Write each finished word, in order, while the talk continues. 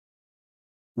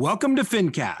Welcome to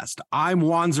FinCast. I'm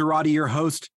Juan Zarate, your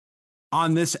host.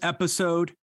 On this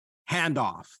episode,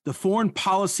 Handoff, the foreign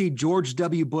policy George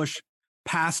W. Bush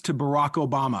passed to Barack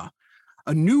Obama.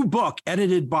 A new book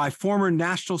edited by former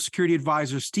National Security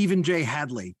Advisor Stephen J.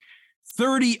 Hadley.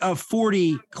 30 of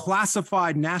 40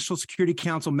 classified National Security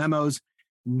Council memos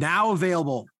now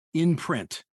available in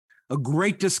print. A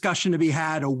great discussion to be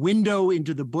had, a window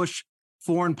into the Bush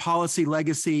foreign policy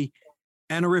legacy,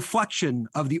 and a reflection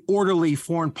of the orderly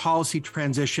foreign policy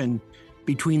transition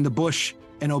between the Bush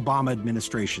and Obama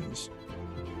administrations.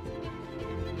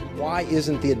 Why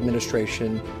isn't the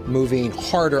administration moving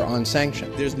harder on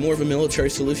sanctions? There's more of a military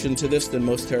solution to this than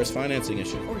most terrorist financing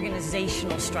issues.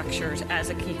 Organizational structures as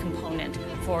a key component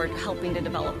for helping to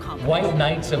develop confidence. White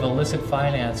knights of illicit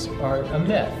finance are a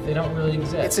myth. They don't really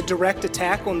exist. It's a direct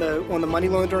attack on the money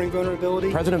laundering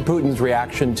vulnerability. President Putin's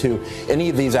reaction to any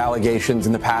of these allegations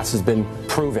in the past has been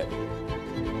proven.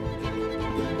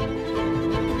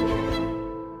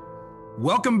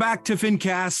 Welcome back to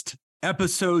FinCast,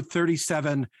 episode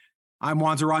 37. I'm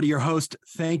Juan Zarate, your host.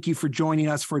 Thank you for joining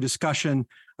us for a discussion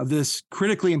of this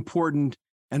critically important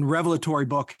and revelatory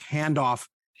book, Handoff.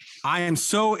 I am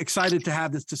so excited to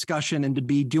have this discussion and to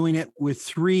be doing it with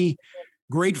three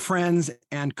great friends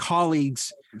and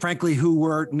colleagues, frankly, who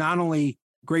were not only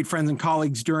great friends and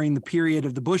colleagues during the period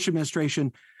of the Bush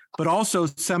administration, but also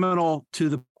seminal to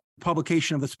the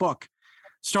publication of this book.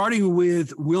 Starting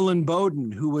with Willin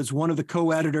Bowden, who was one of the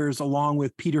co-editors along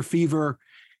with Peter Feaver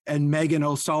and Megan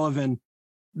O'Sullivan.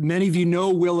 Many of you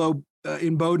know Willow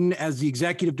in Bowden as the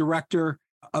executive director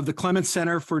of the Clements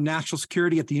Center for National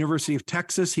Security at the University of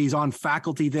Texas. He's on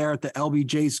faculty there at the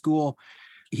LBJ School.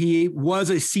 He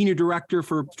was a senior director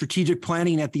for strategic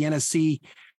planning at the NSC,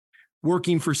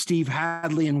 working for Steve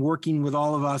Hadley and working with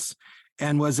all of us,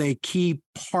 and was a key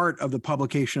part of the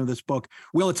publication of this book.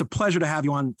 Will, it's a pleasure to have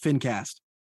you on FinCast.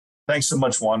 Thanks so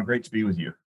much, Juan. Great to be with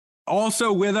you.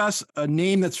 Also with us, a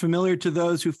name that's familiar to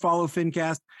those who follow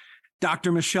FinCast,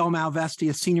 Dr. Michelle Malvesti,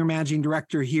 a senior managing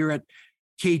director here at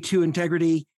K2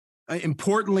 Integrity.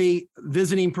 Importantly,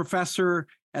 visiting professor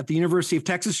at the University of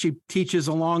Texas. She teaches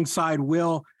alongside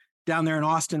Will down there in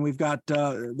Austin. We've got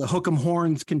the Hook'em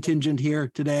Horns contingent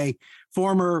here today.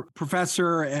 Former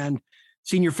professor and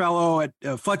senior fellow at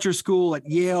Fletcher School at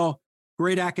Yale,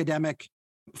 great academic.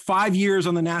 5 years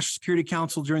on the National Security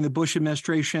Council during the Bush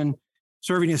administration,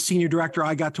 serving as senior director.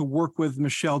 I got to work with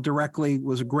Michelle directly. It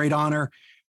was a great honor.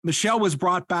 Michelle was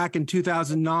brought back in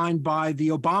 2009 by the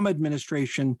Obama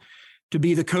administration to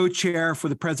be the co-chair for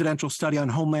the Presidential Study on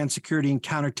Homeland Security and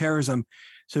Counterterrorism,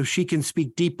 so she can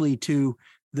speak deeply to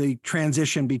the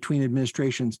transition between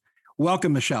administrations.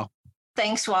 Welcome, Michelle.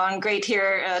 Thanks, Juan. Great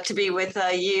here to be with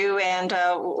you and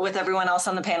with everyone else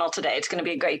on the panel today. It's going to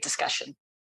be a great discussion.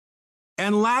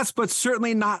 And last but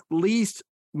certainly not least,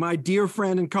 my dear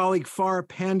friend and colleague, Farah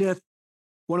Pandith,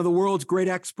 one of the world's great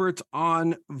experts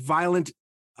on violent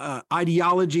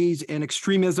ideologies and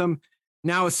extremism,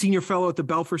 now a senior fellow at the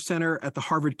Belfer Center at the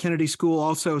Harvard Kennedy School,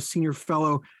 also a senior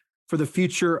fellow for the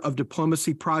Future of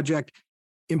Diplomacy Project.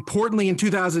 Importantly, in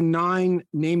 2009,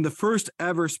 named the first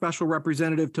ever special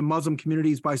representative to Muslim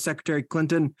communities by Secretary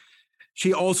Clinton.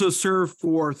 She also served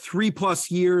for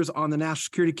 3+ years on the National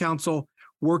Security Council,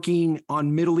 working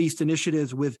on Middle East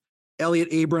initiatives with Elliot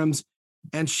Abrams,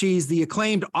 and she's the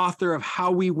acclaimed author of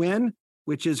How We Win,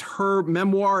 which is her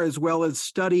memoir as well as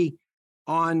study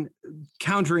on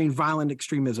countering violent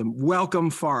extremism. Welcome,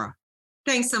 Farah.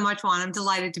 Thanks so much, Juan. I'm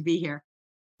delighted to be here.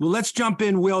 Well, let's jump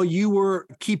in. Will, you were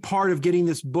a key part of getting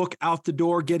this book out the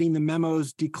door, getting the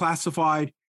memos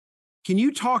declassified. Can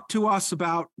you talk to us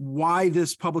about why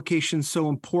this publication is so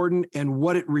important and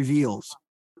what it reveals?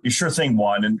 You sure thing,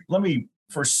 Juan. And let me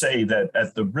first say that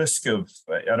at the risk of,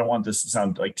 I don't want this to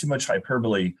sound like too much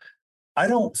hyperbole, I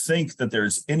don't think that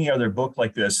there's any other book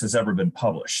like this has ever been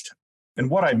published. And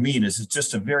what I mean is it's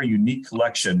just a very unique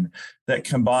collection that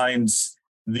combines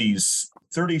these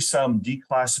 30-some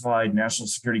declassified National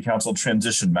Security Council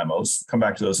transition memos. Come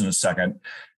back to those in a second.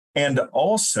 And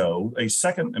also a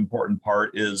second important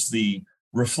part is the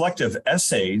reflective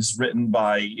essays written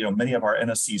by, many of our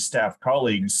NSC staff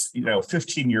colleagues,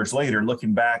 15 years later,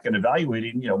 looking back and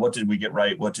evaluating, what did we get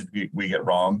right? What did we get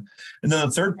wrong? And then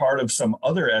the third part of some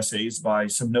other essays by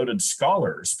some noted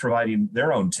scholars providing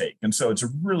their own take. And so it's a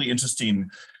really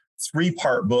interesting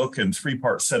 3-part book and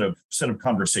 3-part set of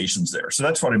conversations there. So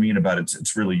that's what I mean about it.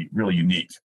 It's really, really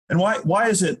unique. And why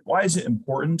is it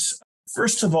important?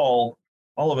 First of all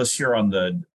of us here on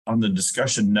the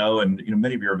discussion know, and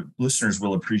many of your listeners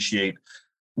will appreciate,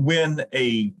 when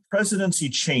a presidency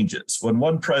changes, when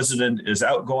one president is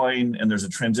outgoing and there's a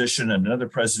transition and another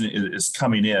president is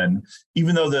coming in,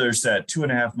 even though there's that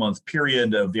 2.5-month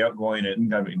period of the outgoing and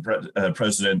incoming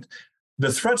president,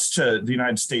 the threats to the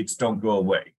United States don't go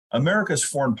away. America's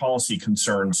foreign policy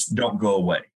concerns don't go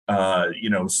away.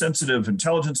 Sensitive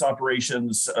intelligence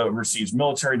operations, overseas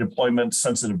military deployments,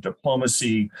 sensitive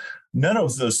diplomacy, none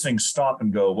of those things stop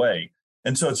and go away.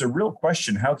 And so it's a real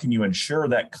question, how can you ensure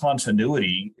that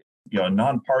continuity,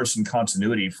 nonpartisan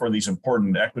continuity for these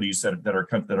important equities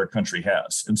that our country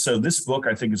has? And so this book,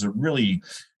 I think, is a really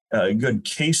good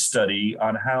case study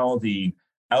on how the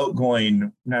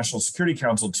outgoing National Security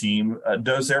Council team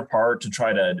does their part to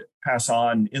try to pass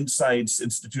on insights,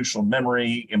 institutional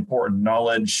memory, important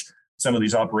knowledge, some of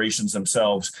these operations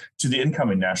themselves to the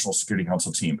incoming National Security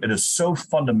Council team. It is so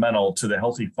fundamental to the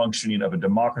healthy functioning of a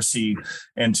democracy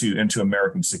and to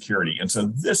American security. And so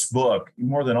this book,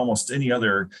 more than almost any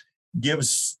other,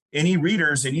 gives any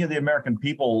readers, any of the American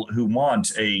people who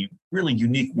want a really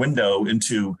unique window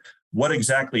into what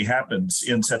exactly happens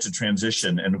in such a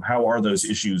transition and how are those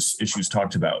issues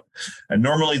talked about. And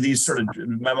normally these sort of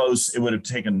memos, it would have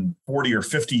taken 40 or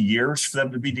 50 years for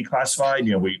them to be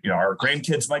declassified. Our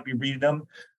grandkids might be reading them,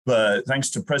 but thanks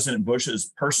to President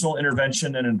Bush's personal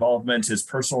intervention and involvement, his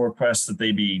personal request that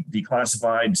they be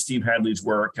declassified, Steve Hadley's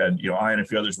work, and I and a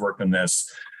few others worked on this,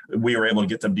 we were able to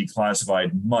get them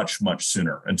declassified much, much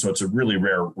sooner. And so it's a really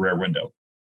rare window.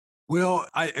 Will,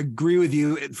 I agree with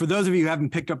you. For those of you who haven't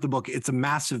picked up the book, it's a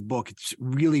massive book. It's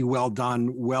really well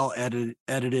done, well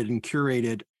edited and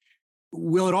curated.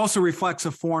 Will, it also reflects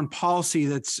a foreign policy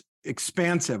that's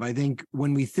expansive. I think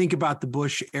when we think about the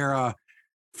Bush era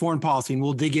foreign policy, and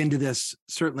we'll dig into this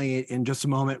certainly in just a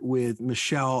moment with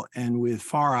Michelle and with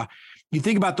Farah, you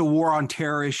think about the war on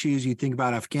terror issues, you think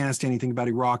about Afghanistan, you think about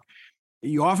Iraq.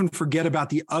 You often forget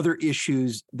about the other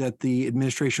issues that the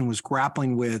administration was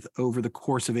grappling with over the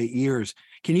course of 8 years.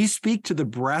 Can you speak to the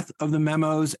breadth of the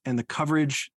memos and the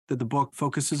coverage that the book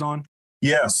focuses on?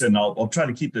 Yes, and I'll try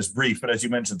to keep this brief, but as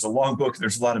you mentioned, it's a long book.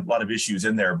 There's a lot of issues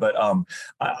in there. But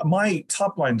my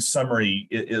top line summary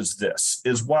is this: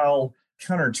 while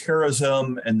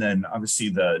counterterrorism and then obviously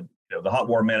the hot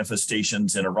war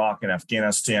manifestations in Iraq and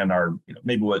Afghanistan are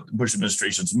maybe what the Bush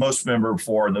administration's most remembered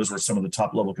for, and those were some of the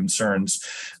top level concerns.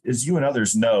 As you and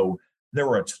others know, there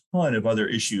were a ton of other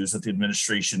issues that the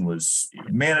administration was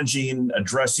managing,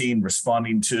 addressing,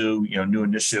 responding to, new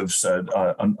initiatives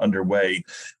underway.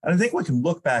 And I think we can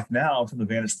look back now from the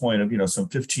vantage point of, some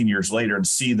 15 years later and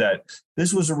see that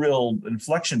this was a real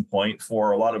inflection point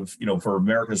for a lot of, for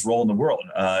America's role in the world.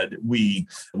 We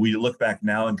look back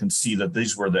now and can see that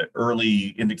these were the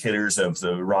early indicators of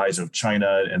the rise of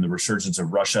China and the resurgence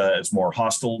of Russia as more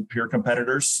hostile peer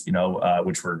competitors,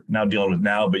 which we're now dealing with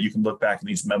now. But you can look back in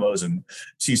these memos and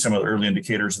see some of the early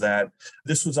indicators of that.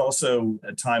 This was also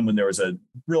a time when there was a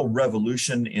real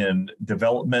revolution in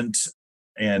development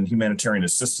and humanitarian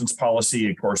assistance policy,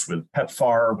 of course, with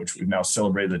PEPFAR, which we've now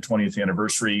celebrated the 20th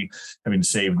anniversary, having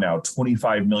saved now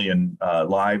 25 million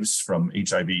lives from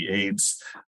HIV/AIDS.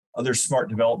 Other smart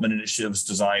development initiatives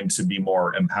designed to be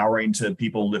more empowering to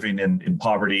people living in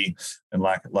poverty and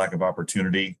lack of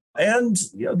opportunity. And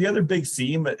the other big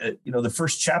theme, the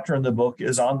first chapter in the book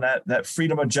is on that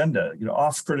freedom agenda,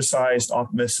 oft criticized,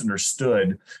 oft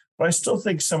misunderstood. But I still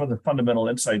think some of the fundamental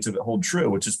insights of it hold true,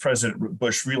 which is President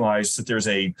Bush realized that there's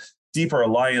a deeper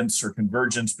alliance or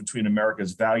convergence between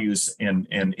America's values and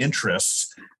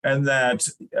interests, and that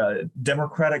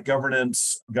democratic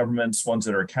governments, ones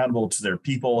that are accountable to their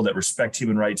people, that respect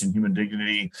human rights and human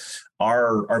dignity,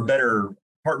 are better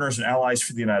partners and allies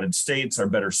for the United States, are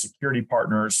better security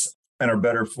partners, and are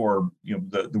better for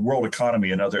the world economy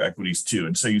and other equities too.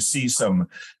 And so you see some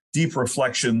deep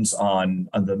reflections on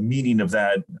the meaning of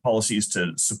that, policies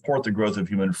to support the growth of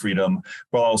human freedom,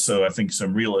 but also I think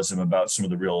some realism about some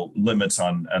of the real limits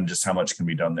on just how much can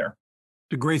be done there.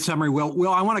 A great summary, Will.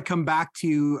 Will, I want to come back to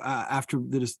you after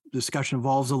the discussion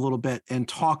evolves a little bit and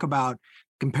talk about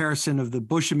comparison of the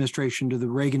Bush administration to the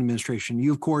Reagan administration.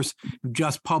 You, of course,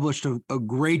 just published a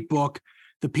great book,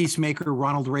 The Peacemaker,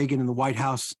 Ronald Reagan in the White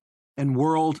House and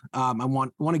World. I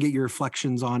want to get your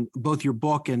reflections on both your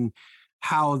book and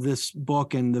how this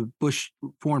book and the Bush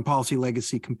foreign policy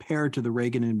legacy compared to the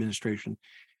Reagan administration.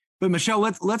 But Michelle,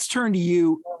 let's turn to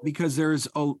you, because there's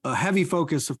a heavy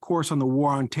focus, of course, on the war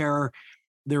on terror.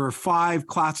 There are 5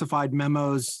 classified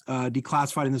memos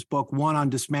declassified in this book, one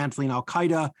on dismantling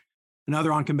al-Qaeda,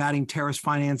 another on combating terrorist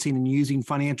financing and using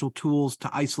financial tools to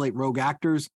isolate rogue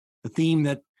actors, a theme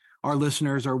that our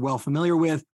listeners are well familiar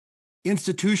with,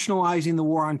 institutionalizing the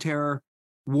war on terror,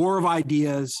 war of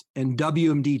ideas, and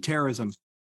WMD terrorism.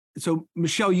 So,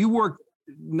 Michelle, you worked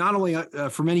not only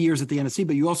for many years at the NSC,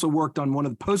 but you also worked on one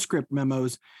of the postscript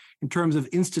memos in terms of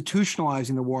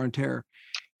institutionalizing the war on terror.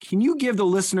 Can you give the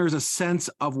listeners a sense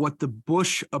of what the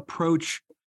Bush approach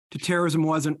to terrorism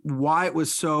was and why it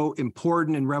was so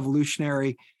important and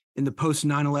revolutionary in the post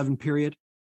 9/11 period?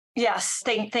 Yes,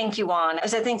 thank you, Juan.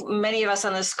 As I think many of us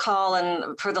on this call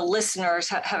and for the listeners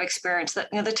have experienced that,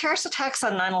 the terrorist attacks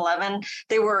on 9/11,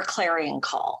 they were a clarion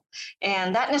call.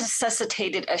 And that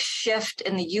necessitated a shift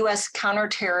in the U.S.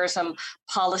 counterterrorism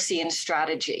policy and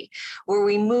strategy, where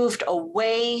we moved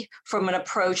away from an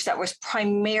approach that was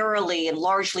primarily and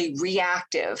largely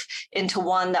reactive into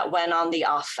one that went on the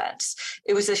offense.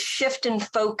 It was a shift in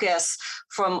focus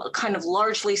from kind of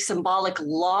largely symbolic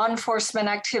law enforcement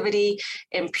activity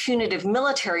and punitive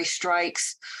military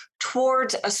strikes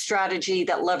towards a strategy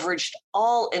that leveraged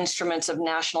all instruments of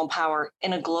national power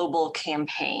in a global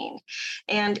campaign.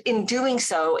 And in doing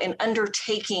so, in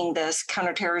undertaking this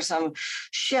counterterrorism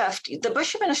shift, the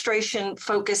Bush administration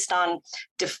focused on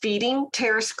defeating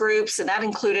terrorist groups, and that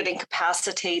included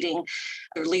incapacitating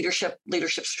their leadership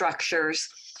structures,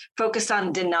 focused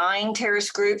on denying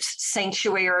terrorist groups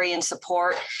sanctuary and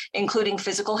support, including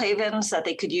physical havens that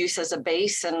they could use as a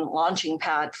base and launching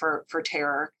pad for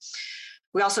terror.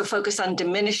 We also focus on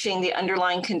diminishing the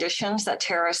underlying conditions that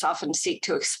terrorists often seek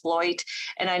to exploit.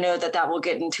 And I know that will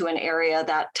get into an area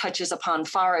that touches upon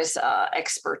Farah's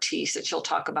expertise that she'll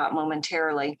talk about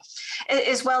momentarily,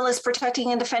 as well as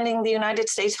protecting and defending the United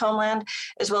States homeland,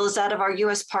 as well as that of our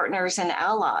U.S. partners and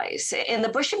allies. And the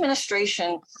Bush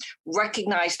administration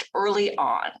recognized early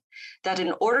on that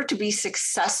in order to be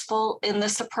successful in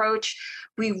this approach,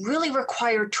 we really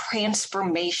require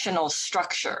transformational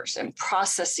structures and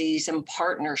processes and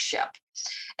partnership.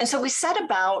 And so we set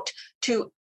about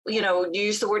to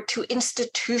use the word to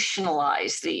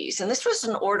institutionalize these. And this was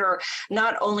in order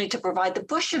not only to provide the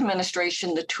Bush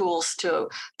administration the tools to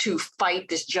fight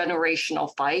this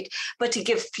generational fight, but to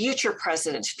give future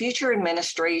presidents, future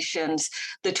administrations,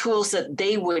 the tools that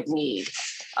they would need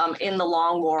in the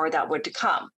long war that would to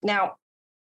come. Now,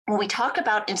 when we talk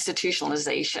about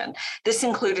institutionalization, this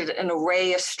included an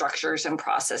array of structures and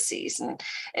processes. And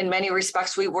in many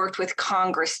respects, we worked with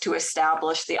Congress to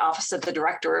establish the Office of the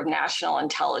Director of National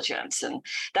Intelligence. And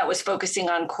that was focusing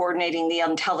on coordinating the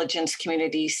intelligence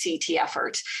community CT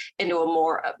efforts into a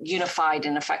more unified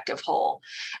and effective whole.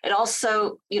 It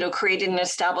also, created and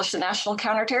established the National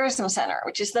Counterterrorism Center,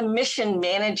 which is the mission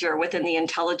manager within the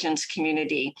intelligence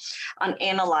community on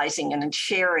analyzing and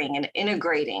sharing and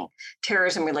integrating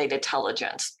terrorism-related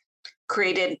intelligence.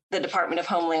 Created the Department of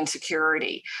Homeland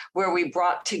Security, where we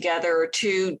brought together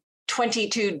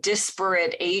 22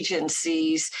 disparate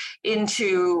agencies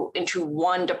into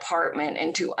one department,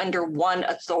 under one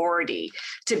authority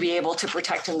to be able to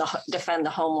protect and defend the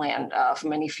homeland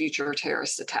from any future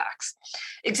terrorist attacks.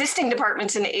 Existing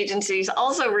departments and agencies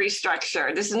also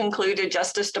restructured. This included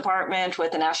Justice Department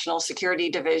with the National Security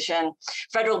Division,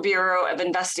 Federal Bureau of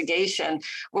Investigation,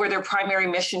 where their primary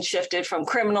mission shifted from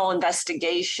criminal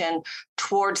investigation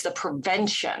towards the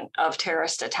prevention of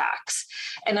terrorist attacks.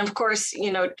 And of course,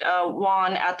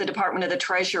 Juan, at the Department of the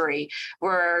Treasury,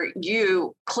 where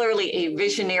you, clearly a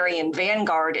visionary and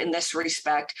vanguard in this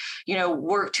respect,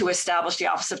 worked to establish the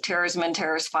Office of Terrorism and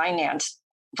Terrorist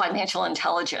Financial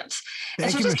Intelligence.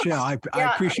 Thank you, Michelle. I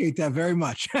appreciate that very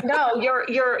much. No,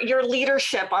 your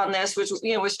leadership on this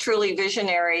was truly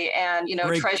visionary, and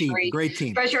Great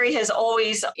team. Treasury has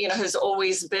always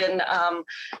been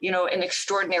an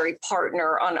extraordinary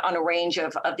partner on a range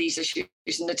of these issues,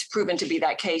 and it's proven to be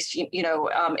that case in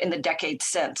the decades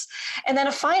since. And then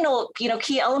a final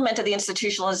key element of the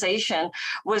institutionalization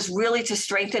was really to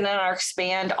strengthen and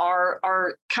expand our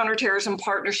counterterrorism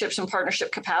partnerships and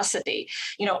partnership capacity.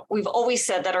 We've always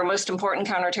said that our most important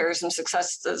counterterrorism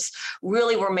successes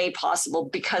really were made possible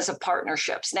because of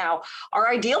partnerships. Now, our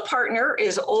ideal partner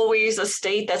is always a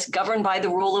state that's governed by the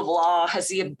rule of law, has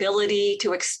the ability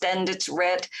to extend its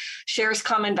writ, shares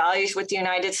common values with the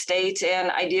United States,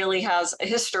 and ideally has a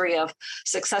history of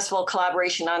successful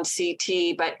collaboration on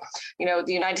CT. But,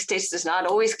 the United States does not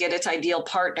always get its ideal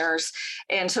partners.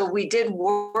 And so we did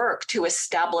work to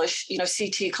establish,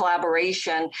 CT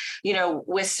collaboration,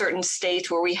 with certain states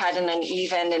where we had an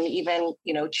uneven and even,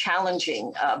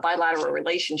 challenging bilateral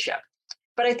relationship.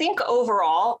 But I think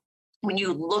overall, when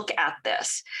you look at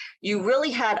this, you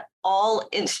really had all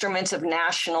instruments of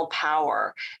national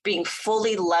power being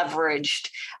fully leveraged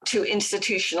to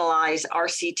institutionalize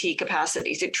RCT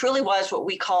capacities. It truly was what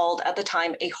we called at the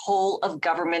time a whole of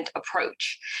government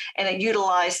approach. And it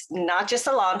utilized not just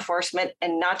the law enforcement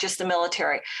and not just the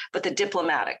military, but the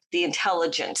diplomatic, the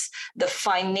intelligence, the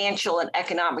financial and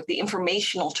economic, the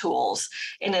informational tools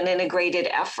in an integrated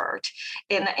effort.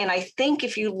 And I think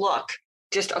if you look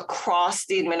just across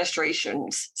the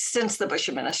administrations since the Bush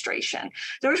administration,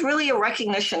 there was really a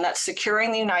recognition that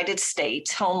securing the United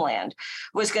States homeland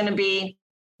was going to be,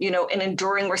 an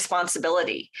enduring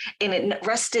responsibility. And it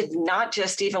rested not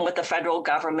just even with the federal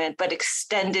government, but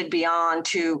extended beyond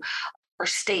to our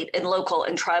state and local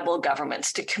and tribal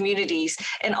governments, to communities,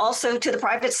 and also to the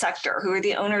private sector, who are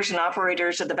the owners and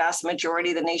operators of the vast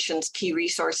majority of the nation's key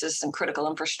resources and critical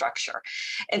infrastructure.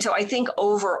 And so I think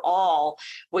overall,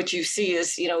 what you see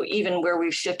is, even where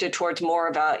we've shifted towards more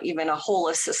of even a whole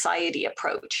of society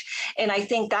approach. And I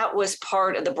think that was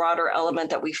part of the broader element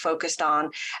that we focused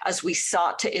on as we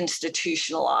sought to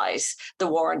institutionalize the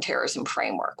war on terrorism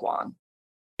framework, Juan.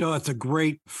 No, that's a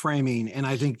great framing. And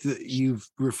I think that you've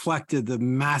reflected the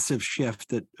massive shift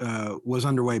that was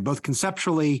underway, both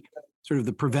conceptually, sort of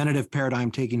the preventative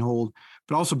paradigm taking hold,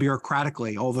 but also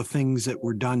bureaucratically, all the things that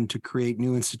were done to create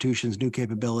new institutions, new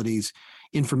capabilities,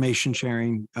 information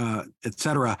sharing, et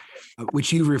cetera,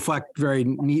 which you reflect very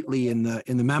neatly in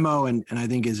the memo, and I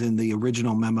think is in the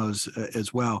original memos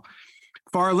as well.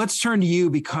 Farah, let's turn to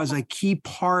you, because a key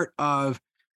part of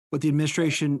what the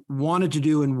administration wanted to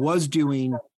do and was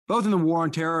doing, both in the war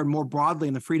on terror and more broadly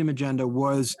in the freedom agenda,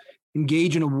 was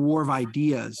engage in a war of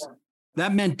ideas.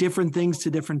 That meant different things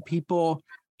to different people,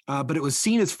 but it was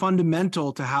seen as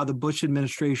fundamental to how the Bush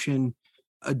administration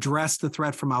addressed the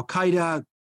threat from al-Qaeda,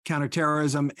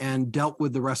 counterterrorism, and dealt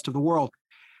with the rest of the world.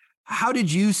 How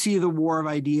did you see the war of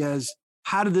ideas?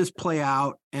 How did this play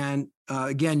out? And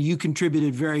again, you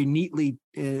contributed very neatly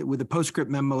with the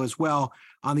postscript memo as well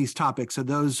on these topics. So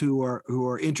those who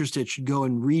are interested should go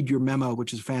and read your memo,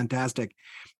 which is fantastic.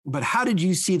 But how did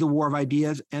you see the war of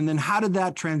ideas? And then how did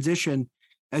that transition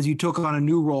as you took on a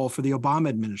new role for the Obama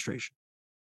administration?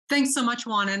 Thanks so much,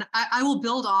 Juan. And I will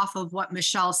build off of what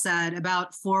Michelle said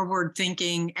about forward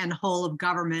thinking and whole of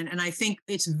government. And I think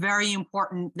it's very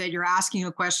important that you're asking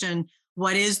a question,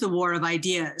 what is the war of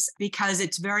ideas? Because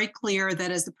it's very clear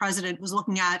that as the president was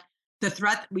looking at the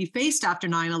threat that we faced after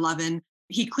 9/11,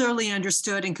 he clearly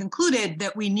understood and concluded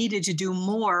that we needed to do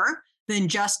more than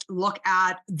just look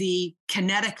at the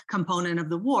kinetic component of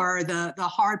the war, the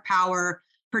hard power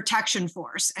protection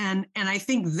force. And I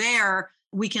think there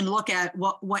we can look at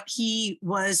what he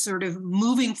was sort of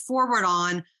moving forward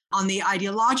on the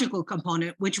ideological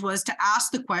component, which was to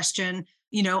ask the question,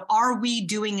 are we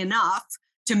doing enough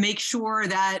to make sure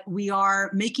that we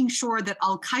are making sure that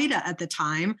al-Qaeda at the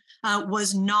time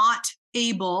was not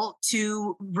able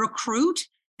to recruit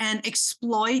and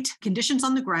exploit conditions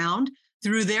on the ground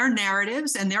through their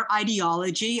narratives and their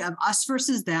ideology of us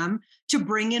versus them to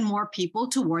bring in more people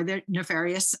toward their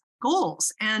nefarious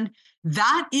goals. And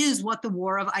that is what the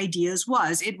war of ideas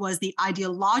was. It was the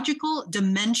ideological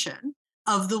dimension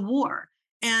of the war.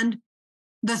 And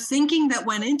the thinking that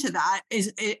went into that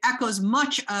it echoes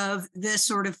much of this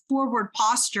sort of forward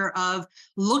posture of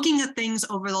looking at things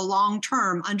over the long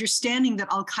term, understanding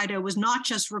that al-Qaeda was not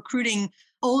just recruiting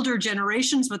older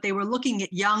generations, but they were looking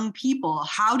at young people.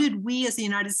 How did we as the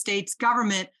United States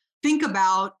government think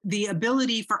about the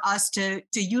ability for us to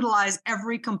utilize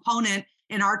every component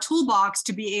in our toolbox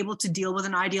to be able to deal with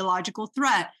an ideological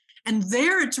threat? And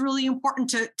there it's really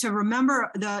important to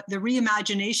remember the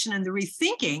reimagination and the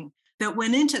rethinking that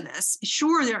went into this.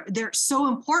 Sure, they're so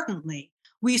importantly,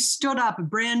 we stood up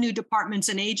brand new departments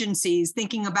and agencies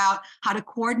thinking about how to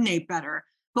coordinate better.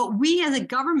 But we as a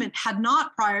government had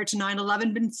not, prior to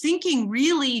 9/11, been thinking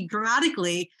really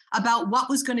dramatically about what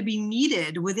was going to be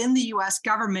needed within the US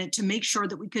government to make sure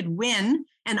that we could win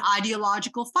an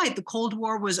ideological fight. The Cold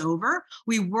War was over.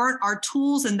 Our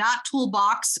tools in that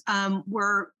toolbox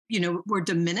were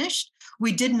diminished.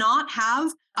 We did not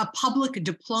have a public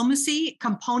diplomacy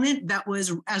component that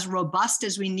was as robust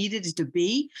as we needed it to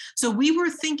be. So we were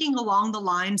thinking along the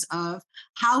lines of,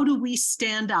 how do we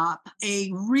stand up a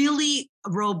really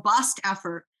robust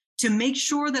effort to make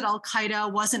sure that al-Qaeda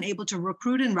wasn't able to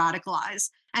recruit and radicalize?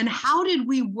 And how did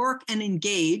we work and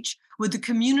engage with the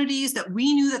communities that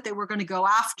we knew that they were going to go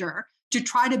after to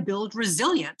try to build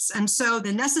resilience? And so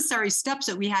the necessary steps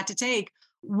that we had to take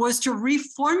was to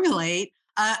reformulate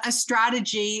a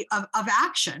strategy of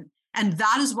action. And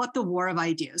that is what the War of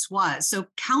Ideas was. So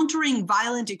countering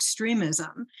violent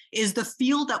extremism is the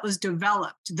field that was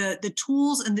developed, the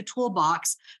tools in the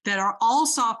toolbox that are all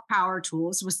soft power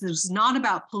tools. This was not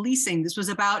about policing. This was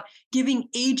about giving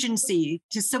agency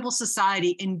to civil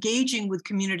society, engaging with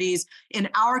communities in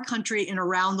our country and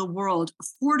around the world,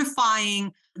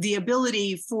 fortifying the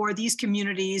ability for these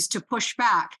communities to push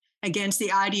back against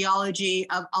the ideology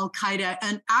of Al-Qaeda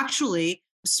and actually,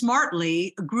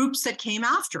 smartly, groups that came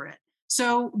after it.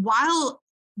 So while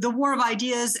the War of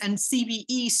Ideas and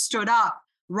CVE stood up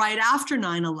right after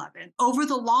 9/11, over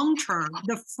the long term,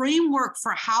 the framework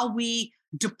for how we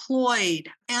deployed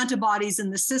antibodies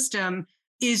in the system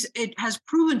it has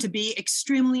proven to be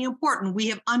extremely important. We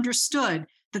have understood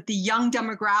that the young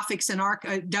demographics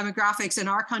in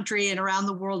our country and around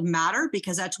the world matter,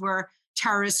 because that's where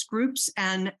terrorist groups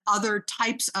and other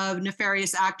types of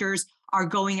nefarious actors are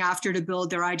going after to build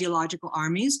their ideological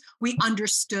armies. We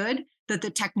understood that the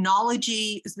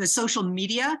technology, the social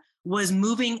media was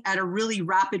moving at a really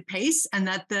rapid pace, and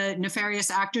that the nefarious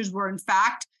actors were in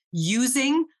fact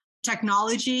using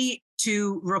technology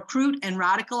to recruit and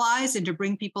radicalize and to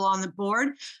bring people on the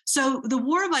board. So the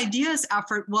War of Ideas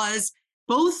effort was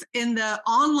both in the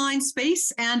online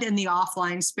space and in the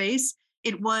offline space.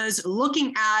 It was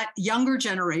looking at younger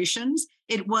generations.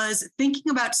 It was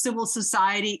thinking about civil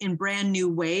society in brand new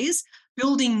ways,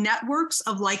 building networks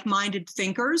of like-minded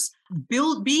thinkers,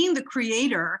 being the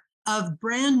creator of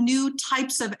brand new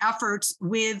types of efforts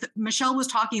with, Michelle was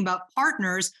talking about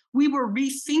partners. We were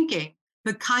rethinking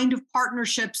the kind of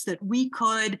partnerships that we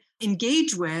could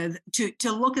engage with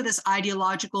to look at this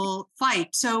ideological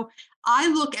fight. So I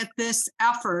look at this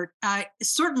effort,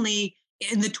 certainly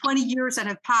in the 20 years that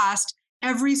have passed,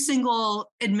 every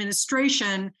single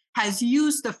administration has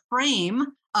used the frame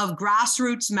of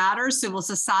grassroots matters, civil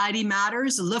society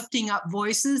matters, lifting up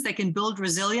voices that can build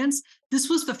resilience. This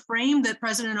was the frame that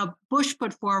President Bush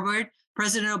put forward,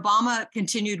 President Obama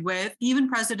continued with, even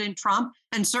President Trump,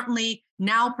 and certainly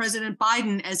now President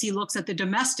Biden as he looks at the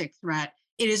domestic threat.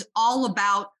 It is all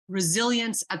about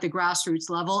resilience at the grassroots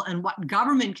level and what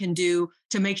government can do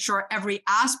to make sure every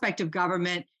aspect of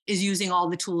government is using all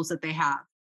the tools that they have.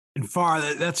 And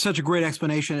Farah, that's such a great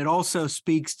explanation. It also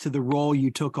speaks to the role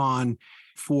you took on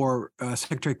for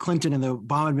Secretary Clinton and the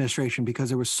Obama administration, because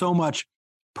there was so much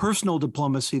personal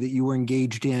diplomacy that you were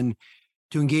engaged in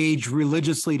to engage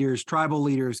religious leaders, tribal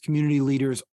leaders, community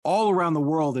leaders all around the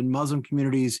world, in Muslim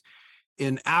communities,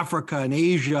 in Africa, in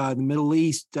Asia, in the Middle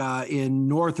East, in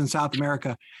North and South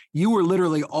America. You were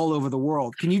literally all over the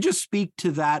world. Can you just speak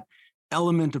to that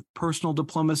element of personal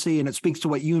diplomacy? And it speaks to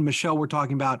what you and Michelle were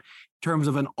talking about in terms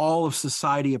of an all of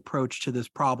society approach to this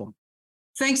problem.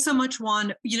 Thanks so much,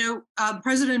 Juan.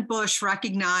 President Bush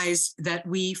recognized that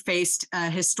we faced a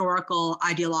historical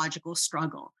ideological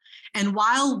struggle. And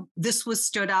while this was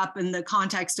stood up in the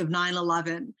context of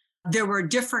 9/11, there were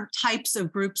different types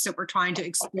of groups that were trying to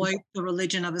exploit the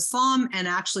religion of Islam. And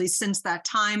actually, since that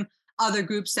time, other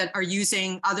groups that are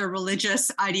using other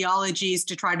religious ideologies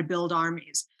to try to build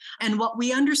armies. And what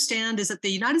we understand is that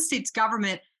the United States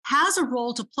government has a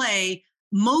role to play,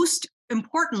 most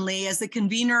importantly, as the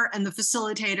convener and the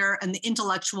facilitator and the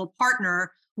intellectual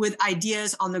partner with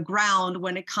ideas on the ground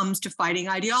when it comes to fighting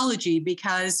ideology,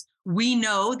 because we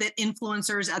know that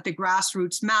influencers at the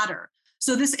grassroots matter.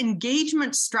 So this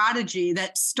engagement strategy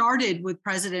that started with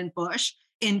President Bush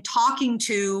in talking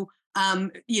to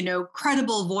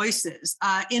credible voices,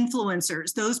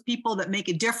 influencers, those people that make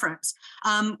a difference,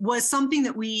 was something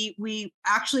that we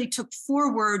actually took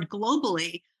forward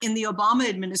globally in the Obama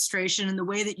administration in the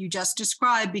way that you just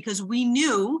described, because we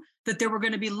knew that there were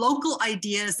going to be local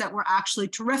ideas that were actually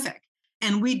terrific.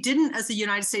 And we didn't, as the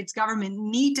United States government,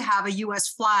 need to have a US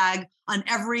flag on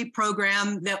every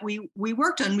program that we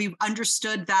worked on. We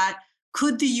understood that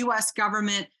could the US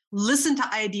government listen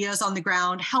to ideas on the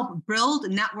ground, help build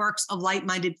networks of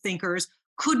like-minded thinkers?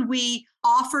 Could we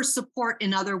offer support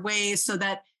in other ways so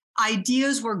that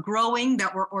ideas were growing,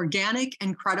 that were organic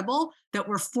and credible, that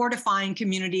were fortifying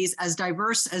communities as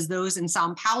diverse as those in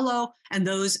Sao Paulo and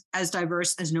those as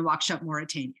diverse as Nouakchott,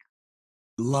 Mauritania?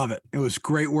 Love it. It was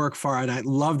great work, Farah, and I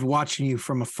loved watching you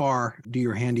from afar do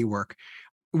your handiwork.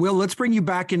 Will, let's bring you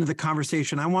back into the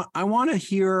conversation. I want to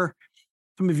hear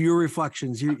some of your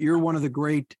reflections. You're one of the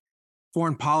great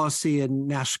foreign policy and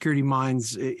national security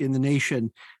minds in the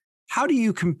nation. How do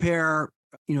you compare,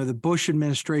 the Bush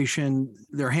administration,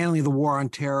 their handling of the war on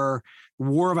terror, the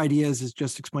War of Ideas, as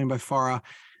just explained by Farah,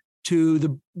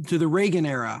 to the Reagan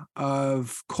era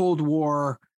of Cold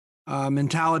War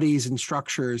mentalities and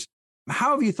structures?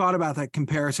 How have you thought about that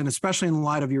comparison, especially in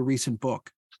light of your recent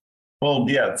book? Well,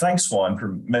 yeah, thanks, Juan,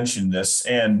 for mentioning this.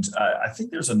 And I think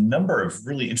there's a number of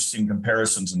really interesting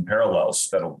comparisons and parallels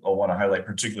that I'll want to highlight,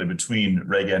 particularly between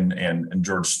Reagan and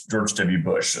George W.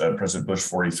 Bush, President Bush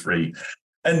 43.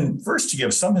 And first, to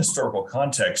give some historical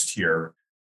context here,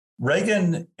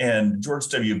 Reagan and George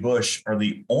W. Bush are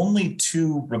the only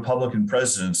two Republican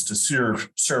presidents to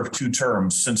serve two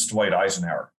terms since Dwight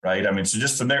Eisenhower, right? I mean, so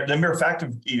just the mere fact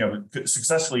of,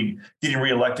 successfully getting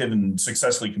reelected and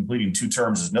successfully completing two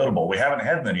terms is notable. We haven't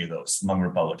had many of those among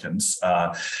Republicans.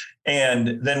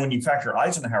 And then when you factor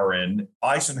Eisenhower in,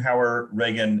 Eisenhower,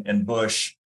 Reagan, and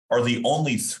Bush are the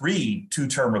only three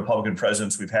two-term Republican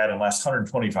presidents we've had in the last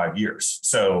 125 years.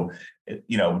 So,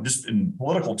 just in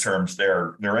political terms,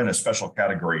 they're in a special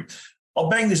category. I'll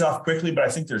bang these off quickly, but I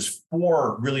think there's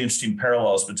four really interesting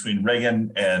parallels between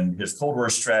Reagan and his Cold War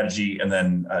strategy and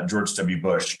then George W.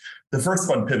 Bush. The first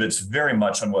one pivots very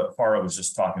much on what Farah was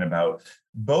just talking about.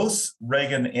 Both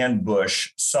Reagan and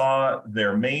Bush saw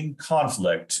their main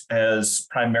conflict as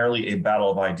primarily a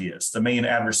battle of ideas. The main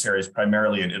adversary is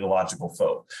primarily an ideological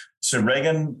foe. So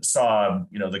Reagan saw,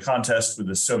 the contest with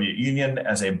the Soviet Union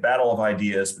as a battle of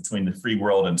ideas between the free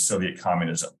world and Soviet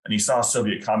communism. And he saw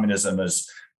Soviet communism as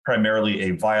primarily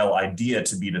a vile idea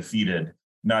to be defeated,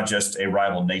 not just a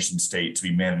rival nation state to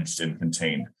be managed and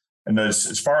contained. And as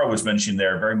Farah was mentioning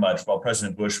there, very much, while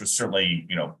President Bush was certainly,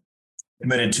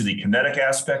 committed to the kinetic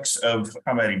aspects of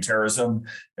combating terrorism,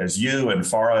 as you and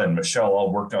Farah and Michelle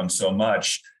all worked on so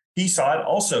much, he saw it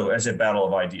also as a battle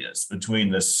of ideas between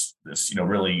this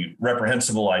really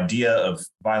reprehensible idea of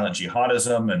violent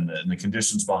jihadism and the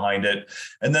conditions behind it,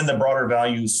 and then the broader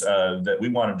values that we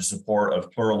wanted to support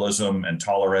of pluralism and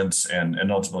tolerance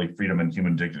and ultimately freedom and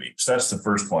human dignity. So that's the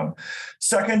first one.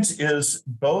 Second is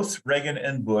both Reagan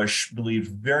and Bush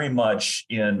believed very much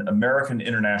in American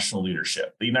international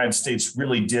leadership. The United States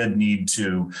really did need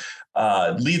to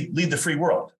lead the free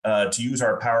world, to use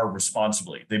our power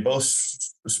responsibly. They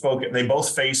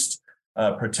both faced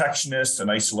protectionist and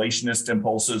isolationist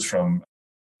impulses from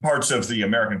parts of the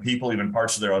American people, even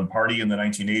parts of their own party in the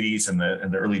 1980s and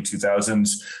the early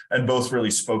 2000s, and both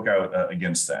really spoke out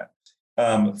against that.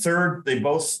 Third, they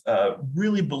both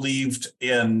really believed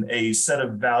in a set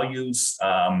of values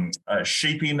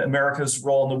shaping America's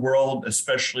role in the world,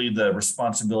 especially the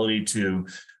responsibility to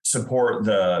support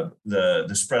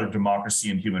the spread of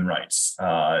democracy and human rights.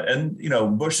 And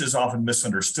Bush is often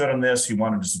misunderstood on this. He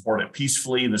wanted to support it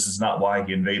peacefully. This is not why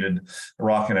he invaded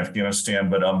Iraq and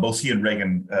Afghanistan, but both he and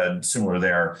Reagan similar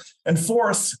there. And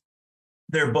fourth,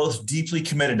 they're both deeply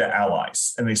committed to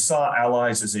allies, and they saw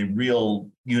allies as a real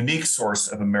unique source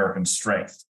of American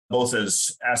strength, both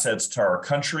as assets to our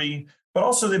country, but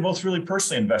also they both really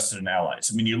personally invested in allies.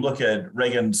 I mean, you look at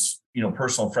Reagan's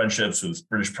personal friendships with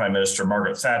British Prime Minister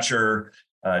Margaret Thatcher,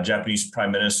 Japanese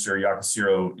Prime Minister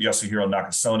Yasuhiro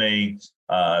Nakasone,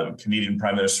 Canadian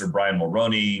Prime Minister Brian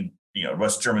Mulroney,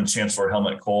 West German Chancellor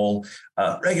Helmut Kohl.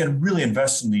 Reagan really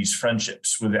invested in these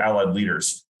friendships with the Allied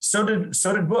leaders. So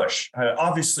did Bush,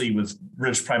 obviously with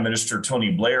British Prime Minister Tony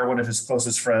Blair, one of his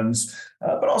closest friends,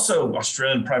 but also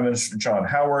Australian Prime Minister John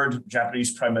Howard,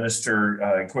 Japanese Prime Minister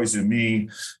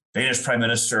Koizumi, Danish Prime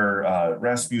Minister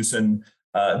Rasmussen.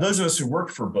 Those of us who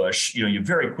worked for Bush, you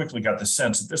very quickly got the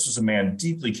sense that this was a man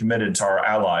deeply committed to our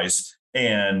allies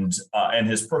and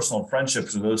his personal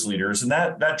friendships with those leaders. And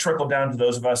that trickled down to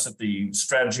those of us at the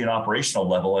strategy and operational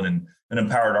level and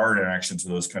empowered our interactions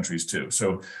with those countries too.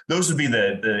 So those would be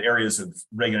the areas of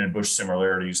Reagan and Bush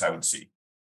similarities I would see.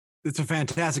 It's a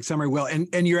fantastic summary, Will.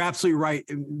 And you're absolutely right.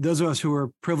 Those of us who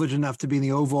were privileged enough to be in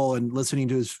the Oval and listening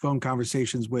to his phone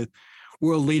conversations with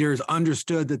world leaders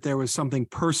understood that there was something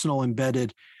personal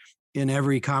embedded in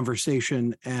every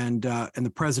conversation, and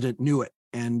the president knew it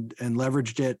and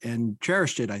leveraged it and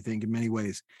cherished it, I think, in many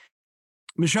ways.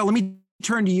 Michelle, let me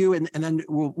turn to you, and then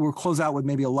we'll close out with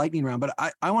maybe a lightning round. But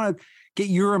I want to get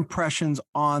your impressions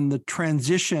on the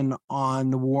transition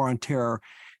on the war on terror.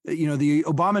 The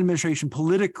Obama administration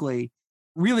politically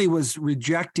really was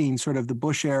rejecting sort of the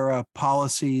Bush era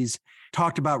policies,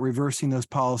 talked about reversing those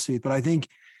policies. But I think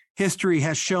history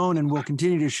has shown and will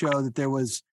continue to show that there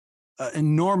was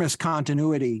enormous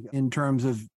continuity in terms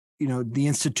of, the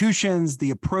institutions,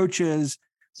 the approaches,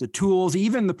 the tools,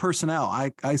 even the personnel.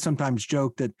 I sometimes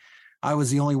joke that I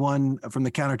was the only one from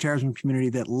the counterterrorism community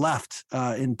that left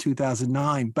in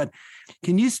 2009. But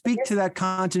can you speak to that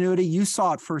continuity? You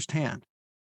saw it firsthand.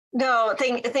 No,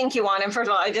 thank you, Juan. And first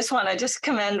of all, I just want to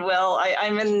commend Will.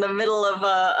 I'm in the middle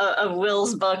of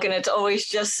Will's book, and it's always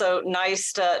just so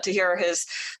nice to hear his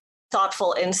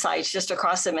thoughtful insights just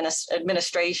across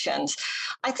administrations.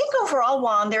 I think overall,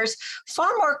 Juan, there's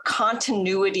far more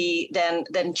continuity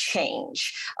than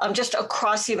change, just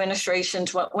across the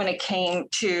administrations when it came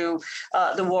to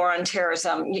the war on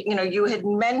terrorism. You had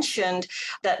mentioned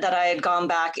that I had gone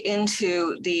back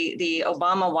into the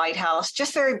Obama White House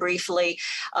just very briefly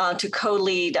to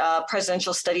co-lead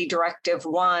Presidential Study Directive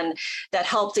 1 that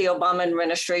helped the Obama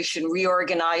administration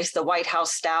reorganize the White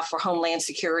House staff for Homeland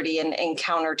Security and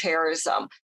counterterrorism.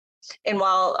 And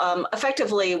while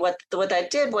effectively what that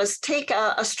did was take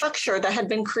a structure that had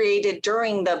been created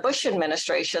during the Bush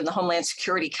administration, the Homeland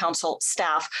Security Council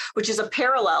staff, which is a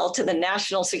parallel to the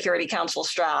National Security Council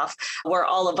staff, where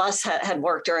all of us had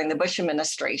worked during the Bush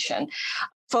administration,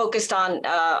 focused on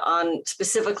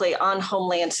specifically on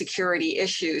Homeland Security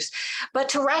issues, but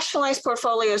to rationalize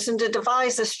portfolios and to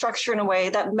devise a structure in a way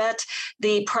that met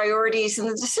the priorities and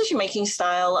the decision-making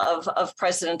style of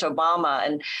President Obama.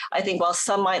 And I think while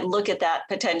some might look at that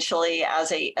potentially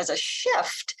as a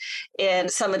shift in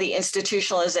some of the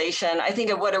institutionalization, I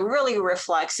think what it really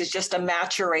reflects is just a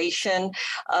maturation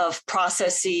of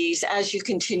processes as you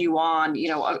continue on,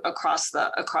 across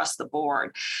the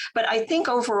board. But I think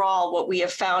overall what we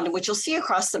have found, and which you'll see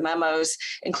across the memos,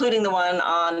 including the one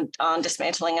on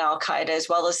dismantling al-Qaeda, as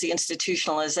well as the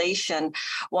institutionalization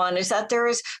one, is that there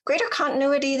is greater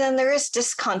continuity than there is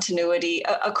discontinuity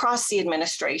across the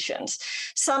administrations.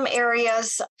 Some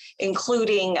areas,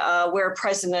 including where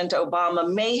President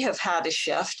Obama may have had a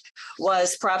shift,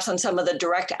 was perhaps on some of the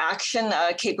direct action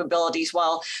capabilities.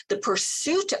 While the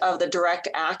pursuit of the direct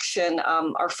action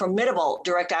are formidable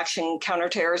direct action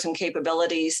counterterrorism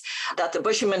capabilities that the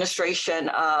Bush administration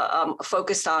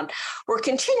focused on were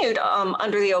continued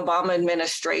under the Obama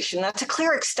administration. That's a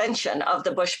clear extension of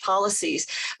the Bush policies.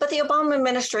 But the Obama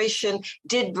administration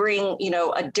did bring,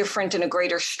 a different and a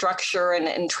greater structure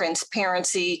and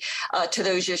transparency to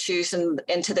those issues and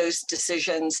to those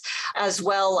decisions, as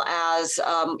well as,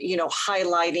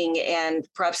 highlighting and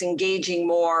perhaps engaging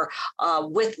more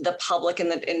with the public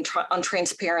on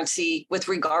transparency with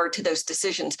regard to those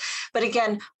decisions. But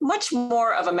again, much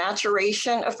more of a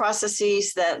maturation of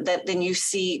processes that then you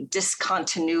see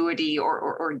discontinuity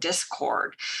or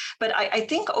discord. But I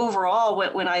think overall,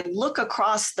 when I look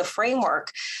across the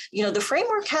framework, the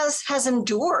framework has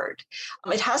endured.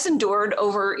 It has endured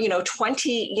over 20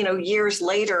 years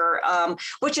later,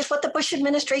 which is what the Bush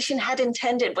administration had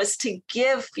intended, was to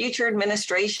give future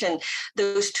administration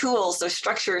those tools, those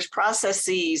structures,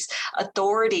 processes,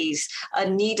 authorities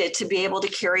needed to be able to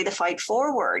carry the fight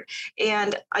forward.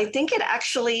 And I think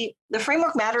the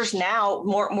framework matters now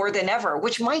more than ever,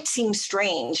 which might seem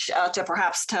strange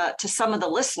to some of the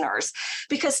listeners,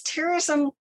 because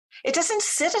terrorism, it doesn't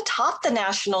sit atop the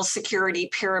national security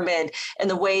pyramid in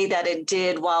the way that it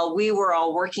did while we were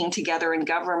all working together in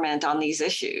government on these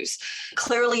issues,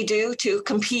 clearly due to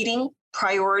competing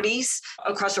priorities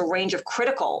across a range of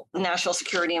critical national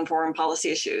security and foreign policy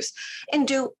issues, and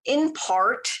due in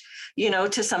part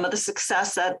to some of the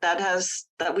success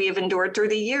that we have endured through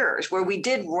the years, where we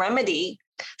did remedy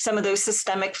some of those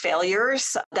systemic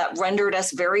failures that rendered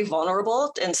us very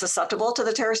vulnerable and susceptible to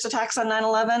the terrorist attacks on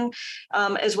 9/11,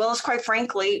 as well as, quite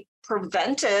frankly,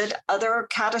 prevented other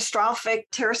catastrophic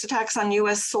terrorist attacks on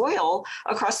U.S. soil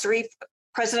across 3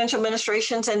 presidential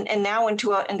administrations and now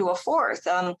into a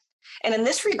 4th. And in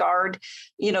this regard,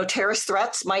 terrorist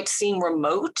threats might seem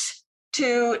remote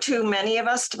to many of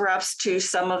us, perhaps to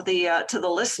some of the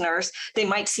listeners. They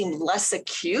might seem less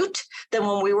acute than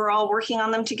when we were all working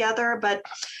on them together. But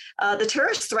the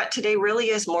terrorist threat today really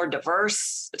is more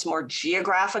diverse. It's more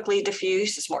geographically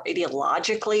diffuse. It's more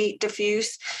ideologically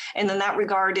diffuse. And in that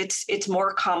regard, it's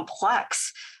more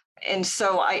complex. And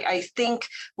so I think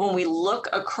when we look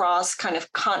across kind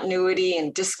of continuity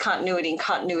and discontinuity and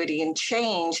continuity and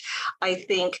change, I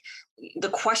think the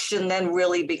question then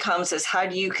really becomes is how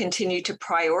do you continue to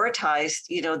prioritize,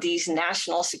 these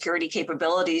national security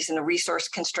capabilities in a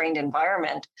resource-constrained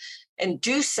environment, and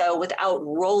do so without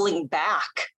rolling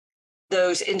back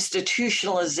those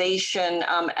institutionalization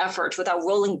efforts, without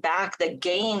rolling back the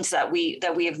gains that we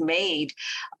have made,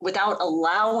 without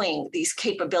allowing these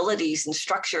capabilities and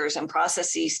structures and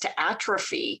processes to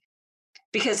atrophy.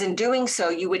 Because in doing so,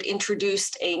 you would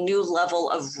introduce a new level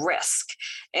of risk.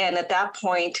 And at that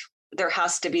point, there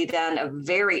has to be then a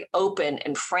very open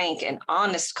and frank and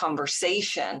honest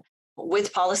conversation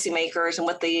with policymakers and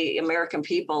with the American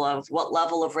people of what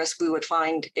level of risk we would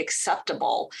find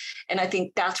acceptable. And I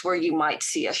think that's where you might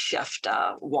see a shift,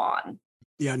 Juan.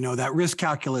 Yeah, no, that risk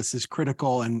calculus is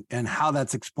critical, and how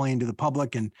that's explained to the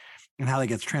public and and how that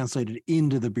gets translated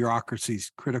into the bureaucracy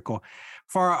is critical.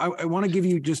 Farah, I want to give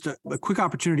you just a quick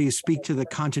opportunity to speak to the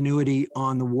continuity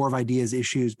on the War of Ideas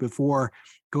issues before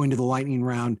going to the lightning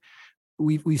round.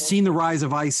 We've seen the rise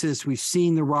of ISIS. We've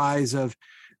seen the rise of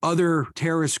other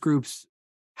terrorist groups.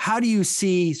 How do you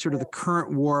see sort of the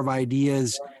current War of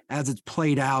Ideas as it's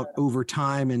played out over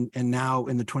time and now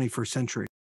in the 21st century?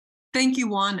 Thank you,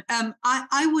 Juan.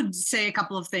 I would say a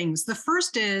couple of things. The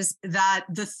first is that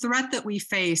the threat that we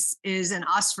face is an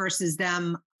us versus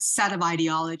them set of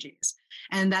ideologies.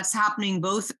 And that's happening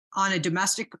both on a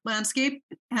domestic landscape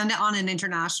and on an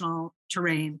international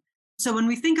terrain. So when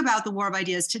we think about the War of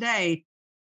Ideas today,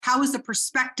 how is the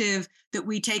perspective that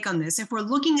we take on this? If we're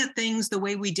looking at things the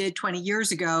way we did 20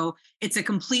 years ago, it's a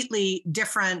completely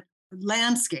different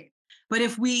landscape. But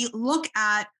if we look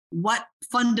at what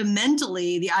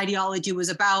fundamentally the ideology was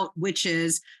about, which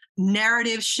is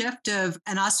narrative shift of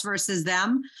an us versus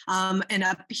them, an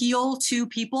appeal to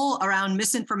people around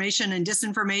misinformation and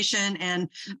disinformation and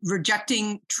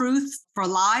rejecting truth for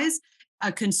lies,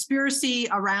 a conspiracy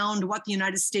around what the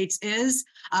United States is,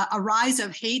 a rise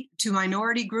of hate to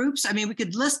minority groups. I mean, we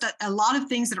could list a lot of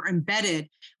things that are embedded,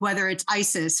 whether it's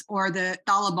ISIS or the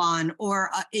Taliban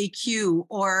or AQ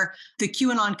or the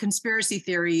QAnon conspiracy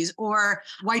theories or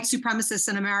white supremacists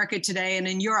in America today and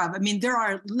in Europe. I mean, there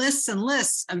are lists and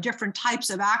lists of different types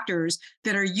of actors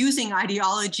that are using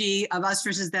ideology of us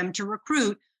versus them to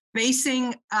recruit,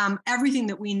 basing everything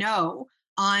that we know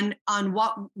on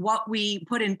what we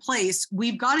put in place.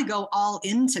 We've got to go all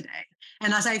in today.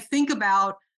 And as I think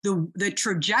about the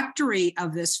trajectory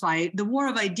of this fight, the War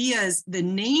of Ideas, the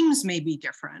names may be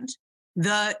different.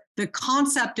 The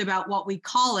concept about what we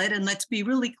call it, and let's be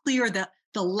really clear that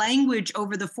the language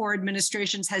over the 4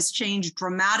 administrations has changed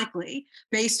dramatically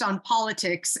based on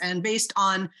politics and based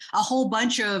on a whole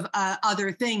bunch of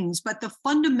other things. But the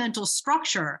fundamental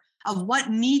structure of what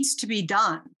needs to be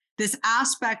done, this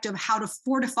aspect of how to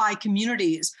fortify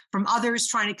communities from others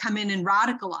trying to come in and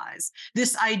radicalize,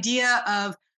 this idea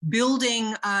of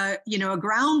building a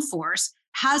ground force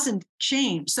hasn't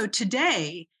changed. So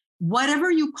today, whatever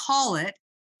you call it,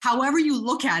 however you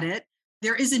look at it,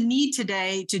 there is a need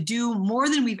today to do more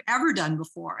than we've ever done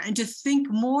before and to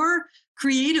think more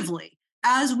creatively,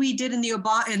 as we did in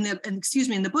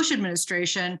the Bush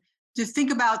administration, to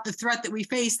think about the threat that we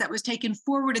face that was taken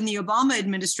forward in the Obama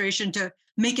administration to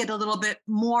make it a little bit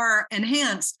more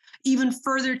enhanced, even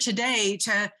further today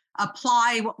to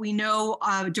apply what we know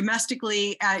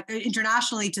domestically,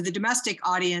 internationally to the domestic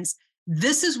audience.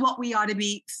 This is what we ought to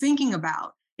be thinking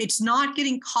about. It's not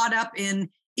getting caught up in,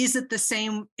 is it the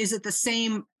same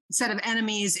set of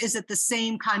enemies? Is it the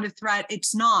same kind of threat?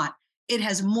 It's not. It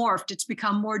has morphed. It's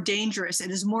become more dangerous.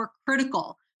 It is more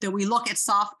critical that we look at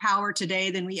soft power today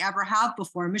than we ever have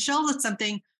before. Michelle said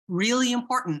something really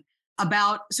important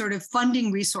about sort of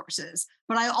funding resources.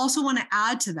 But I also want to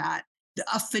add to that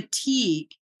a fatigue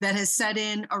that has set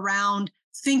in around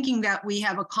thinking that we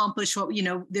have accomplished what,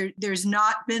 there's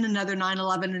not been another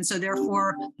 9/11. And so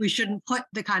therefore we shouldn't put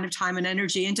the kind of time and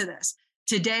energy into this.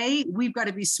 Today, we've got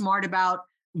to be smart about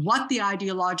what the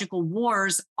ideological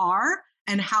wars are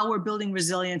and how we're building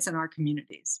resilience in our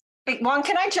communities. Hey, Juan,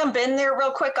 can I jump in there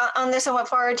real quick on this and what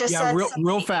Farah just said? Yeah,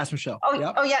 real fast, Michelle.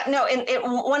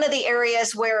 One of the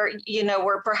areas where,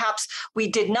 where perhaps we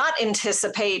did not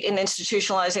anticipate in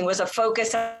institutionalizing was a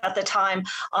focus at the time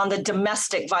on the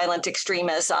domestic violent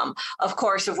extremism, of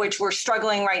course, of which we're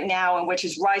struggling right now and which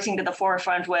is rising to the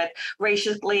forefront with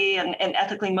racially and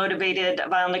ethically motivated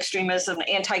violent extremism,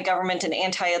 anti-government and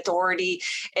anti-authority.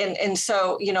 And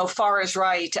so, Farah's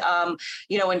right,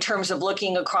 in terms of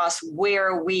looking across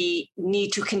where we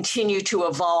need to continue to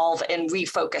evolve and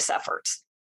refocus efforts.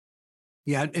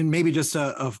 Yeah, and maybe just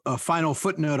a final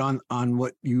footnote on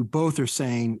what you both are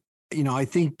saying. I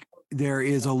think there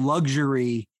is a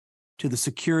luxury to the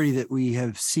security that we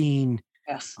have seen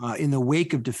in the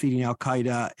wake of defeating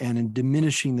al-Qaeda and in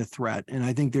diminishing the threat. And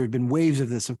I think there have been waves of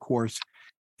this, of course.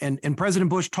 And President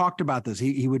Bush talked about this.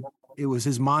 It was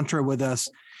his mantra with us.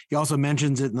 He also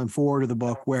mentions it in the foreword of the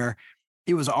book, where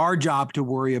it was our job to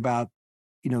worry about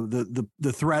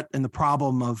the threat and the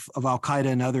problem of al-Qaeda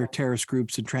and other terrorist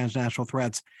groups and transnational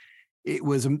threats. It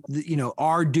was,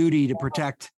 our duty to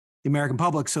protect the American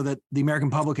public so that the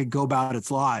American public could go about its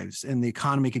lives and the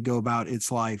economy could go about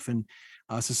its life, and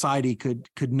society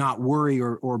could not worry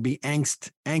or be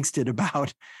angsted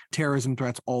about terrorism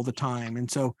threats all the time.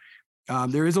 And so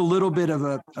there is a little bit of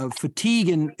a fatigue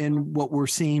in what we're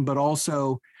seeing, but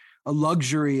also a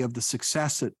luxury of the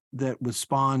success that was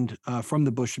spawned from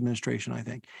the Bush administration, I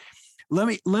think.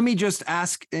 Let me just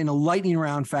ask in a lightning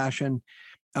round fashion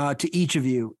to each of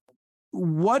you,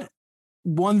 what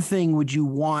one thing would you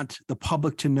want the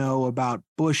public to know about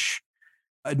Bush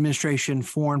administration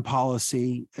foreign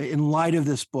policy in light of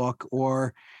this book,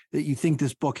 or that you think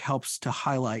this book helps to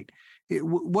highlight?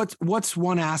 What's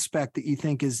one aspect that you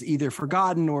think is either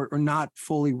forgotten or not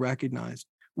fully recognized?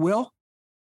 Will?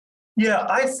 Yeah,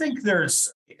 I think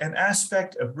there's an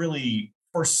aspect of really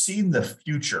foreseeing the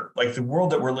future, like the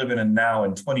world that we're living in now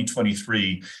in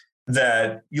 2023,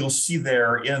 that you'll see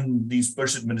there in these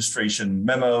Bush administration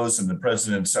memos and the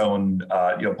president's own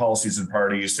policies and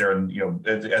priorities there, and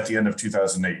at the end of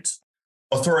 2008.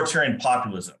 Authoritarian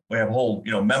populism. We have a whole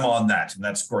memo on that, and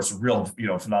that's of course a real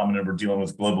phenomenon we're dealing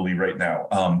with globally right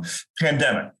now.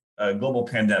 Pandemic, global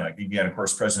pandemic. Again, of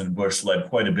course, President Bush led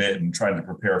quite a bit in trying to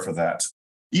prepare for that.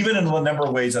 Even in a number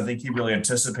of ways, I think he really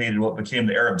anticipated what became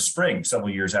the Arab Spring several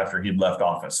years after he'd left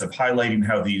office, of highlighting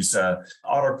how these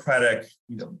autocratic,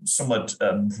 somewhat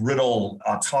brittle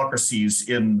autocracies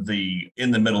in the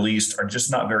Middle East are just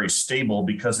not very stable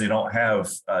because they don't have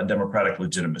democratic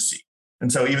legitimacy.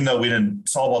 And so even though we didn't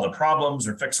solve all the problems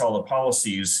or fix all the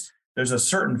policies, there's a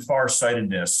certain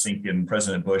farsightedness, I think, in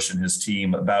President Bush and his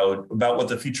team about what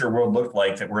the future world looked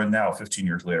like that we're in now 15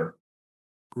 years later.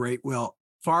 Great. Well,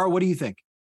 Farah, what do you think?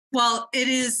 Well, it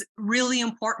is really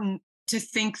important to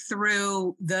think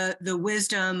through the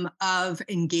wisdom of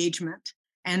engagement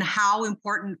and how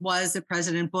important was that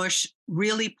President Bush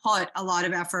really put a lot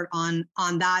of effort on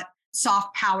that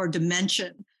soft power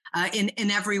dimension in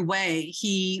every way.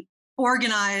 He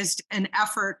organized an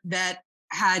effort that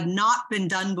had not been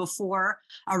done before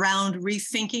around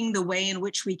rethinking the way in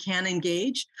which we can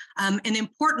engage. And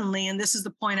importantly, and this is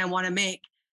the point I want to make,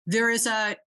 there is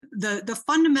the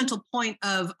fundamental point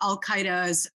of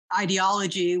Al-Qaeda's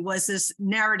ideology was this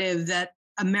narrative that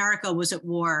America was at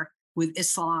war with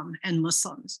Islam and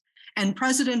Muslims. And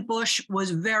President Bush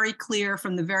was very clear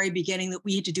from the very beginning that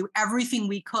we had to do everything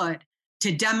we could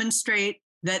to demonstrate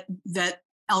that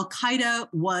Al-Qaeda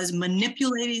was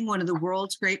manipulating one of the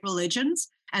world's great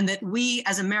religions, and that we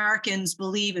as Americans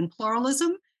believe in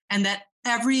pluralism, and that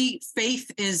every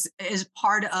faith is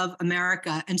part of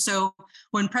America. And so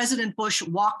when President Bush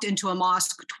walked into a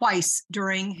mosque twice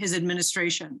during his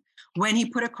administration, when he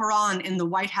put a Quran in the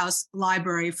White House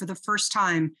library for the first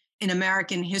time in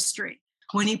American history,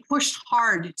 when he pushed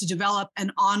hard to develop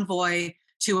an envoy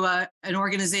to an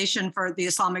organization for the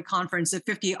Islamic Conference, a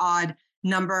 50-odd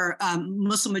number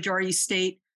Muslim majority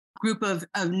state group of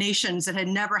nations that had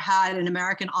never had an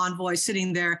American envoy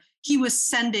sitting there, he was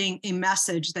sending a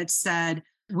message that said,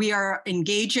 we are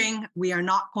engaging, we are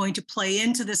not going to play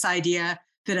into this idea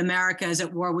that America is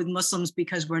at war with Muslims,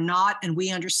 because we're not, and we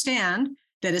understand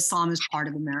that Islam is part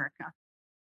of America.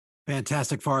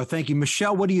 Fantastic, Farah. Thank you.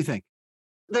 Michelle, what do you think?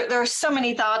 There are so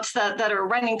many thoughts that are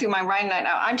running through my mind right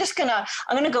now. I'm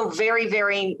going to go very,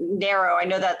 very narrow. I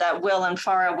know that Will and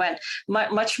Farah went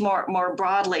much more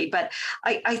broadly, but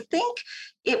I think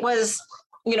it was,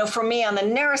 for me, on the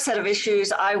narrow set of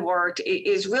issues I worked,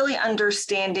 is really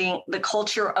understanding the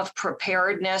culture of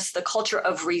preparedness, the culture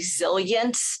of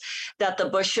resilience that the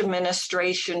Bush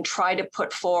administration tried to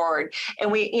put forward. And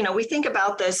we think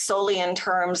about this solely in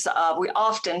terms of, we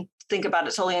often think about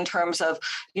it solely in terms of,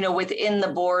 within the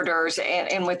borders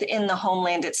and within the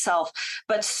homeland itself.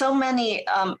 But so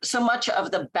much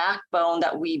of the backbone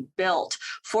that we built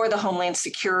for the Homeland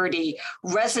Security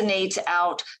resonates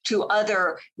out to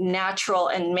other natural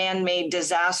and man-made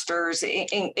disasters,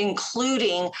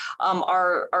 including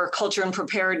our culture and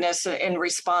preparedness in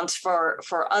response for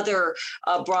other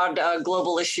broad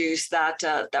global issues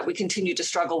that we continue to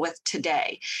struggle with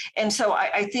today. And so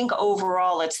I think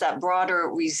overall, it's that broader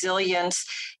resilience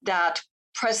that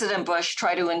President Bush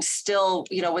tried to instill,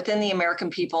 within the American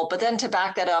people, but then to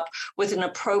back that up with an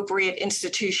appropriate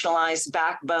institutionalized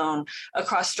backbone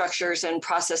across structures and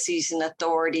processes and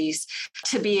authorities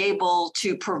to be able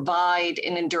to provide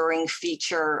an enduring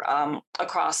feature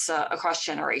across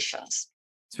generations.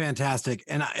 It's fantastic.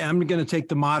 And I'm going to take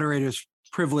the moderator's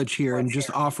privilege here and just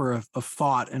offer a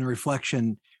thought and a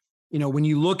reflection. When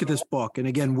you look at this book, and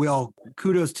again, Will,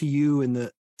 kudos to you and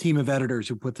the team of editors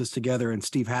who put this together, and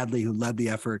Steve Hadley, who led the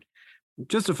effort.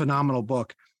 Just a phenomenal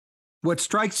book. What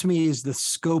strikes me is the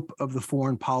scope of the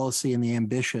foreign policy and the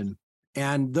ambition.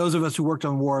 And those of us who worked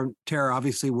on war and terror,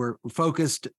 obviously, were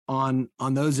focused on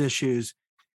those issues.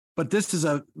 But this is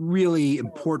a really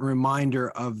important reminder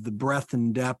of the breadth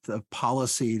and depth of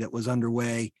policy that was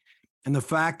underway, and the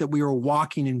fact that we were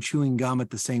walking and chewing gum at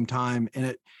the same time. And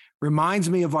it reminds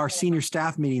me of our senior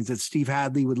staff meetings that Steve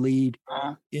Hadley would lead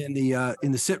in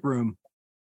the sit room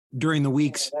during the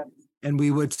weeks. And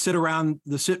we would sit around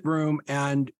the sit room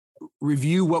and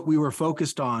review what we were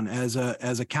focused on as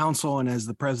a council and as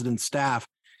the president's staff.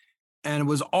 And it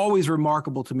was always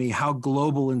remarkable to me how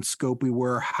global in scope we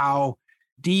were, how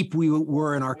deep we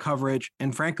were in our coverage,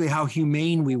 and frankly, how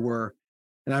humane we were.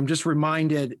 And I'm just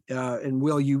reminded, and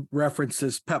Will, you referenced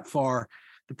this, PEPFAR,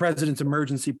 the President's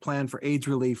Emergency Plan for AIDS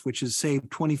Relief, which has saved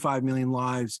 25 million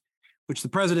lives, which the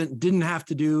president didn't have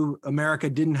to do, America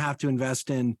didn't have to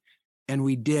invest in, and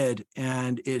we did.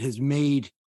 And it has made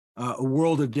a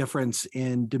world of difference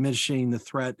in diminishing the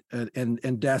threat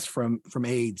and deaths from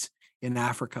AIDS in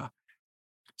Africa.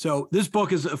 So this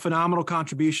book is a phenomenal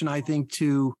contribution, I think,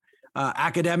 to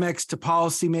academics, to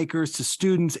policymakers, to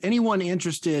students. Anyone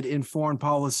interested in foreign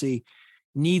policy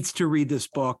needs to read this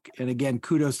book. And again,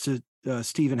 kudos to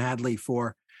Stephen Hadley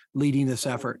for leading this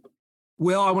effort.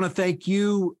 Will, I want to thank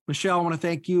you. Michelle, I want to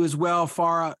thank you as well,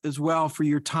 Farah as well, for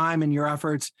your time and your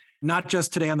efforts, not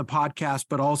just today on the podcast,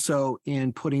 but also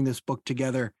in putting this book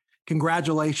together.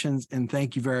 Congratulations, and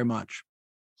thank you very much.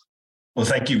 Well,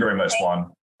 thank you very much,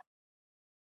 Juan.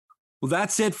 Well,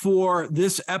 that's it for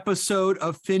this episode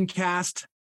of FinCast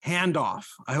Handoff.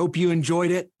 I hope you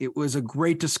enjoyed it. It was a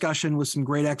great discussion with some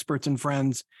great experts and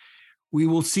friends. We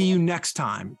will see you next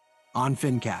time on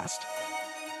FinCast.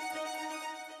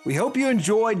 We hope you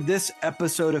enjoyed this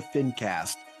episode of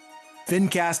FinCast.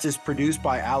 FinCast is produced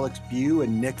by Alex Bew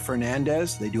and Nick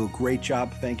Fernandez. They do a great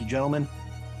job. Thank you, gentlemen.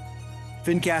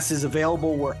 FinCast is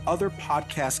available where other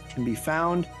podcasts can be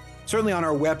found, certainly on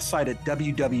our website at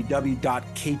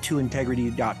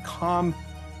www.k2integrity.com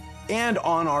and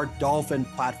on our Dolphin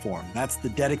platform. That's the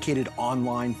dedicated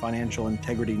online financial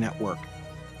integrity network.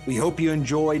 We hope you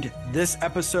enjoyed this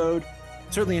episode.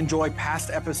 Certainly enjoy past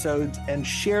episodes and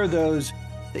share those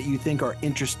that you think are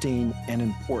interesting and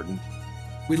important.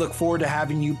 We look forward to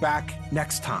having you back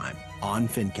next time on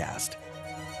FinCast.